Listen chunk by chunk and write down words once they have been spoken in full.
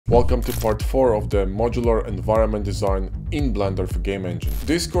Welcome to part 4 of the Modular Environment Design in Blender for Game Engine.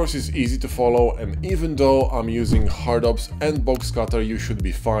 This course is easy to follow, and even though I'm using hardops and box cutter, you should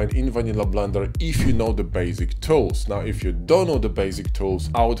be fine in vanilla Blender if you know the basic tools. Now, if you don't know the basic tools,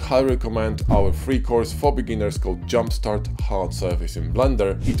 I would highly recommend our free course for beginners called Jumpstart Hard Surface in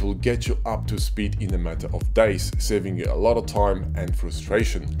Blender. It will get you up to speed in a matter of days, saving you a lot of time and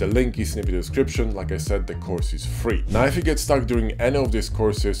frustration. The link is in the description. Like I said, the course is free. Now, if you get stuck during any of these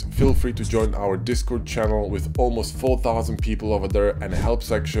courses, feel free to join our Discord channel with almost 4,000 people over there and a help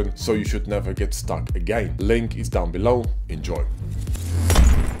section, so you should never get stuck again. Link is down below. Enjoy.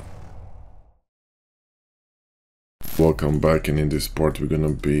 Welcome back, and in this part we're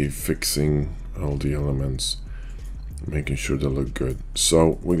gonna be fixing all the elements, making sure they look good.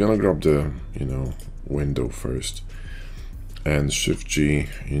 So we're gonna grab the window first and Shift G,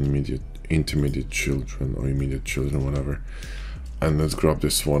 intermediate children or immediate children, whatever. And let's grab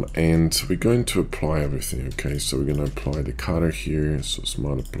this one, and we're going to apply everything. Okay, so we're going to apply the cutter here, so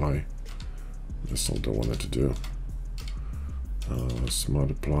smart apply. That's all I wanted to do.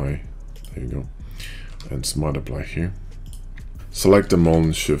 Smart apply, there you go, and smart apply here. Select the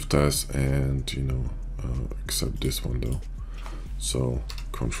mold, Shift S, and accept this one though. So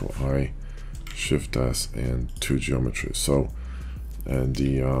Control I, Shift S, and two geometry. So, and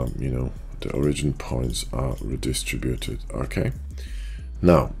the the origin points are redistributed. Okay.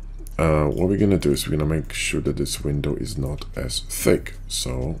 Now, what we're gonna do is we're gonna make sure that this window is not as thick.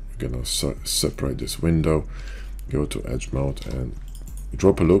 So we're gonna separate this window, go to Edge Mode and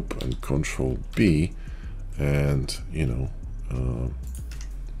drop a loop and Control B, and let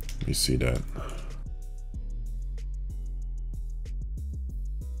me see that.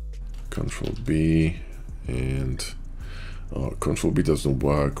 Control B, and Control B doesn't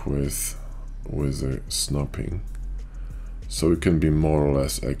work with the snapping. So it can be more or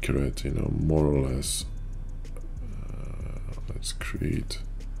less accurate, more or less. Let's create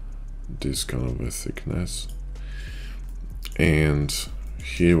this kind of a thickness. And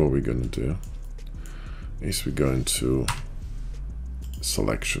here what we're going to do is we're going to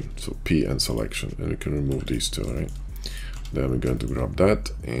selection. So P and selection, and we can remove these two, right? Then we're going to grab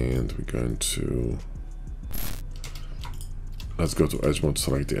that, and we're going to, let's go to Edge Mode,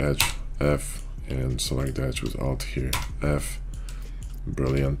 select the edge, F, and select the edge with Alt here, F.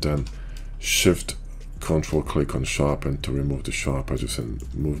 Brilliant. Then Shift Control click on sharpen to remove the sharp edges and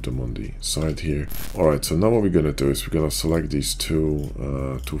move them on the side here. Alright, so now what we're gonna do is we're gonna select these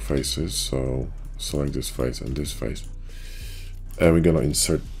two faces. So select this face and this face, and we're gonna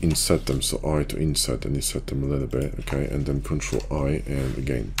insert them. So I to insert, and insert them a little bit, okay, and then Control I, and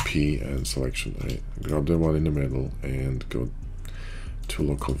again P and selection. Right? Grab the one in the middle and go to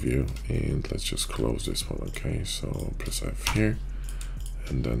local view, and let's just close this one. Okay, so press F here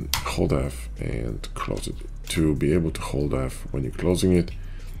and then hold F and close it. To be able to hold F when you're closing it,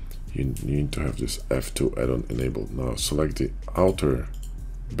 you need to have this F2 add-on enabled. Now select the outer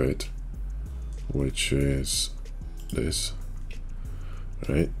bit, which is this,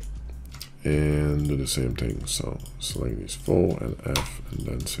 right, and do the same thing. So select these 4 and F, and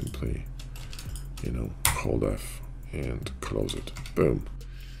then simply hold F and close it. Boom.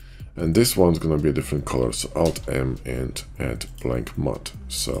 And this one's gonna be a different color, so Alt M and add blank matte.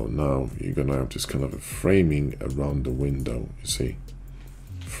 So now you're gonna have this kind of a framing around the window. You see,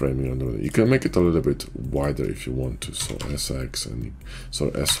 framing around the window. You can make it a little bit wider if you want to. So SX and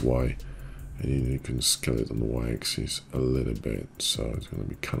so SY, and you can scale it on the Y axis a little bit. So it's gonna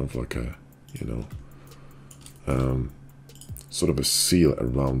be kind of like a sort of a seal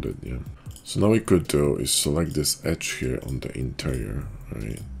around it. Yeah. So now what we could do is select this edge here on the interior,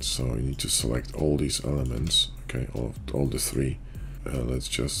 right? So you need to select all these elements, okay, all the three. Let's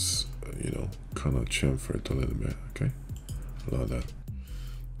just, kind of chamfer it a little bit, okay, like that.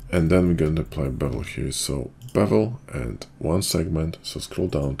 And then we're going to apply bevel here. So bevel and one segment. So scroll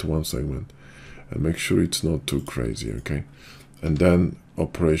down to one segment and make sure it's not too crazy, okay? And then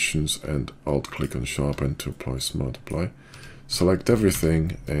operations and Alt click on sharpen to apply smart apply. Select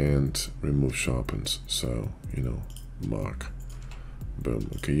everything and remove sharpens. So, mark.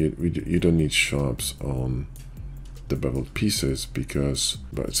 Boom. Okay, you don't need sharps on the beveled pieces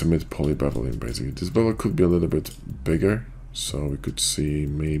but it's a mid-poly beveling basically. This bevel could be a little bit bigger, so we could see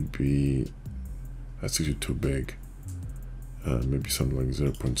maybe that's actually too big. Maybe something like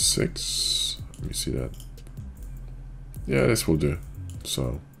 0.6. Let me see that. Yeah, this will do.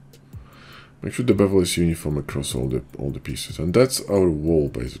 So make sure the bevel is uniform across all the pieces, and that's our wall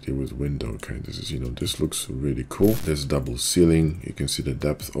basically with window. Okay, this is this looks really cool. There's double ceiling. You can see the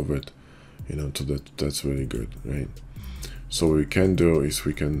depth of it. So that's really good, right? So what we can do is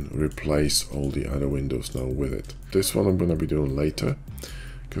we can replace all the other windows now with it. This one I'm going to be doing later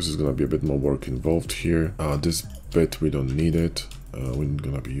because there's going to be a bit more work involved here. This bit we don't need it. We're not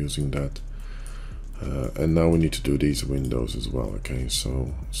going to be using that. And now we need to do these windows as well. Okay,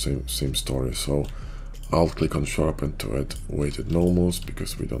 so same story. So Alt click on sharpen to add weighted normals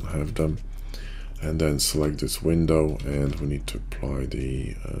because we don't have them, and then select this window, and we need to apply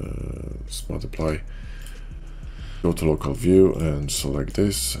the smart apply. Go to local view and select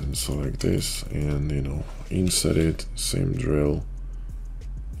this and you know, insert it, same drill,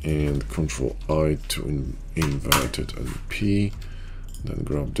 and Control I to invert it, and P, then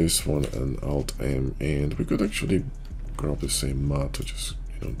grab this one and Alt M, and we could actually grab the same mat, or just,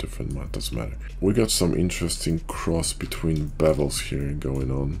 you know, different mat, doesn't matter. We got some interesting cross between bevels here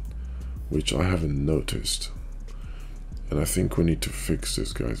going on, which I haven't noticed, and I think we need to fix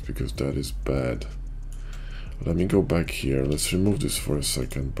this, guys, because that is bad. Let me go back here. Let's remove this for a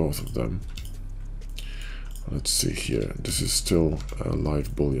second, both of them. Let's see here. This is still a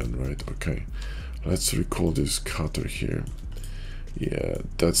live boolean, right? Okay. Let's recall this cutter here. Yeah,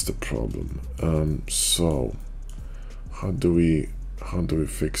 that's the problem. So how do we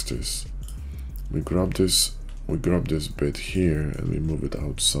fix this? We grab this bit here and we move it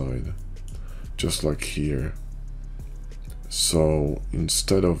outside, just like here. So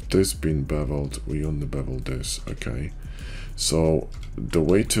instead of this being beveled, we only bevel this. Okay, so the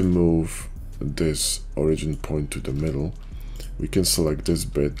way to move this origin point to the middle, we can select this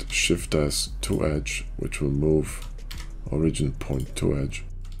bit, Shift S to edge, which will move origin point to edge,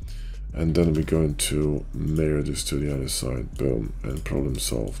 and then we're going to mirror this to the other side. Boom, and problem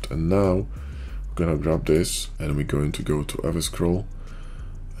solved. And now we're gonna grab this and we're going to go to ever scroll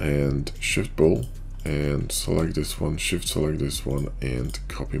and Shift Bool and select this one, Shift select this one, and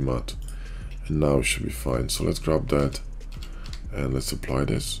copy mat, and now it should be fine. So let's grab that and let's apply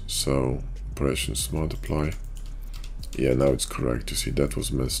this. So operation smart apply. Yeah, now it's correct. You see, that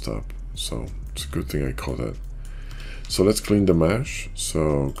was messed up, so it's a good thing I caught that. So let's clean the mesh.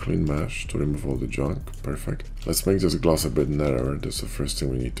 So clean mesh to remove all the junk. Perfect. Let's make this glass a bit narrower. That's the first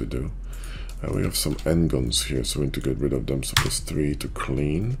thing we need to do. We have some n-gons here, so we need to get rid of them. So press 3 to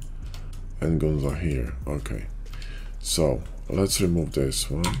clean. N-gons are here. Okay, so let's remove this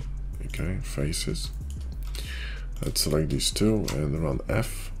one. Okay, faces. Let's select these two and run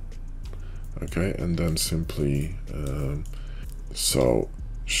F. Okay, and then simply so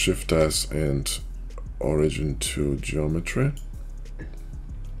Shift S and origin to geometry.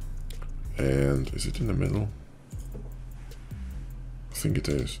 And is it in the middle? I think it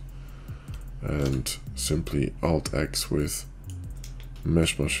is. And simply Alt X with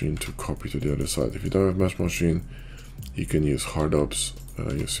Mesh Machine to copy to the other side. If you don't have Mesh Machine, you can use hard ops.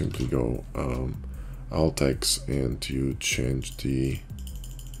 You simply go Alt X and you change the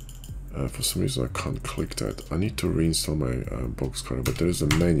for some reason I can't click that. I need to reinstall my box cutter, but there is a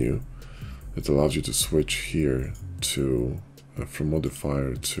menu that allows you to switch here to from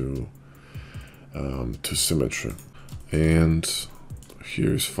modifier to symmetry, and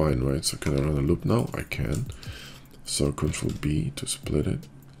here is fine, right? So can I run a loop now? I can. So Control B to split it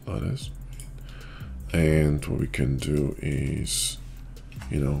like this, and what we can do is,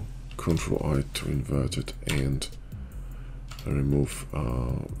 you know, Control I to invert it and remove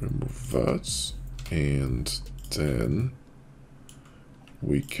verts, and then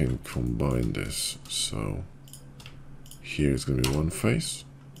we can combine this. So here is going to be one face,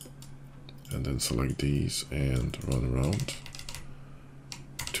 and then select these and run around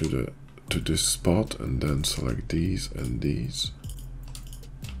to this spot, and then select these and these.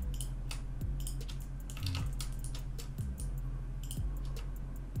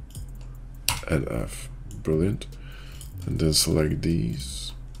 And F, brilliant. And then select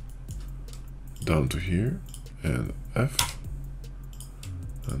these down to here and F,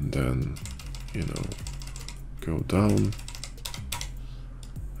 and then, you know, go down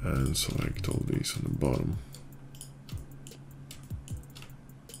and select all these on the bottom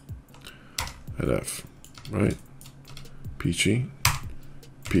and F, right? Peachy,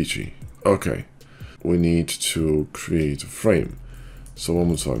 peachy. Okay, we need to create a frame. So one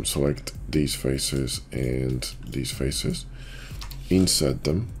more time, select these faces and these faces, insert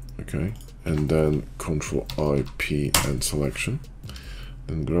them, okay, and then Control I, P, and selection.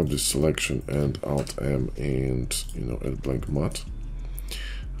 Then grab this selection and Alt M and, you know, add blank mat.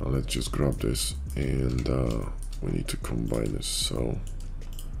 Now let's just grab this and we need to combine this. So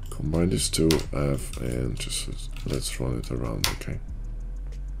combine these two, F, and just let's run it around, okay.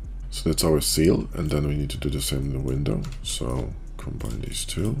 So that's our seal, and then we need to do the same in the window. So combine these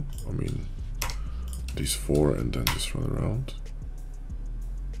two, I mean these 4 and then just run around.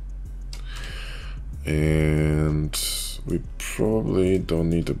 And we probably don't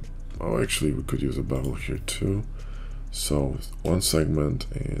need a, oh actually we could use a bevel here too. So 1 segment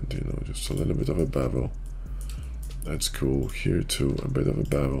and you know, just a little bit of a bevel. That's cool. Here too, a bit of a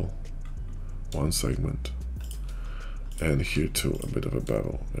bevel. 1 segment. And here too, a bit of a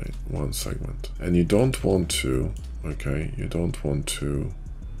bevel, right? 1 segment. And you don't want to, okay, you don't want to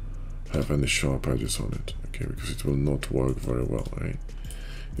have any sharp edges on it, okay, because it will not work very well, right?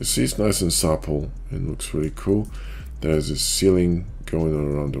 You see it's nice and supple and looks really cool. There's a ceiling going on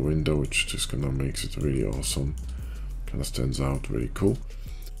around the window, which just kind of makes it really awesome. Kind of stands out, really cool.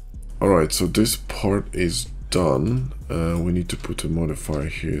 Alright, so this part is done. We need to put a modifier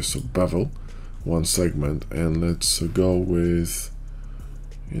here, so bevel. 1 segment, and let's go with,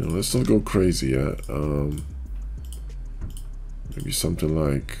 you know, let's not go crazy yet. Maybe something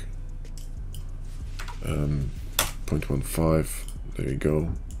like 0.15. There you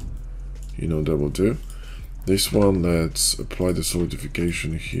go. You know, that will do. This one, let's apply the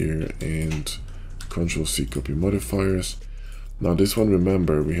solidification here and Control-C copy modifiers. Now this one,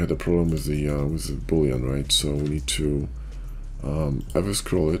 remember, we had a problem with the boolean, right? So we need to ever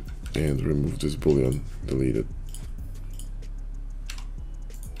scroll it and remove this boolean, delete it.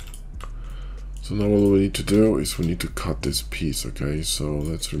 So now all we need to do is we need to cut this piece, okay? So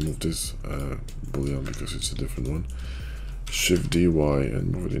let's remove this boolean because it's a different one. Shift DY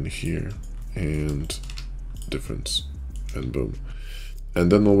and move it in here, and difference, and boom. And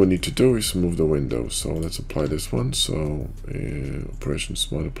then all we need to do is move the window. So let's apply this one. So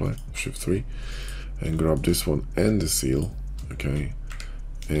operations multiply, Shift 3, and grab this one and the seal, okay?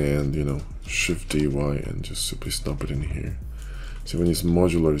 And you know, Shift DY and just simply snap it in here. See, when it's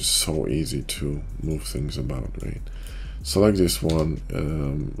modular, it's so easy to move things about, right? Select this one.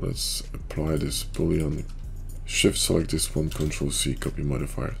 Let's apply this boolean. Shift select this one, Control-C copy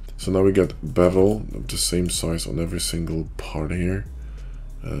modifier. So now we got bevel of the same size on every single part here.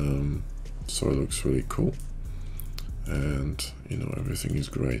 So it looks really cool, and you know, everything is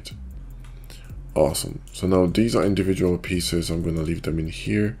great. Awesome. So now these are individual pieces. I'm gonna leave them in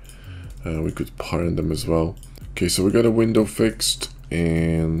here. We could parent them as well. Okay, so we got a window fixed,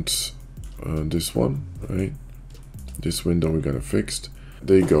 and this one, right? This window we got it fixed.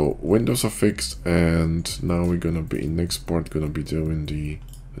 There you go. Windows are fixed, and now we're gonna be in next part gonna be doing the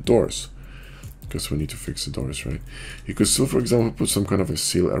doors, because we need to fix the doors, right? You could still, for example, put some kind of a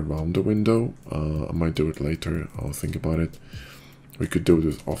seal around the window. I might do it later. I'll think about it. We could do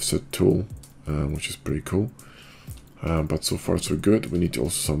this offset tool, which is pretty cool. But so far so good. We need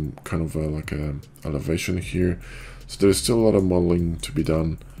also some kind of like a elevation here. So there's still a lot of modeling to be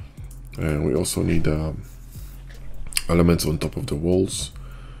done. And we also need elements on top of the walls,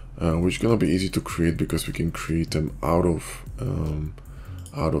 which is gonna be easy to create because we can create them out of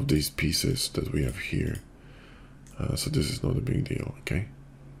these pieces that we have here. So this is not a big deal, okay?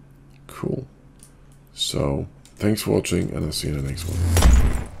 Cool. So thanks for watching, and I'll see you in the next one.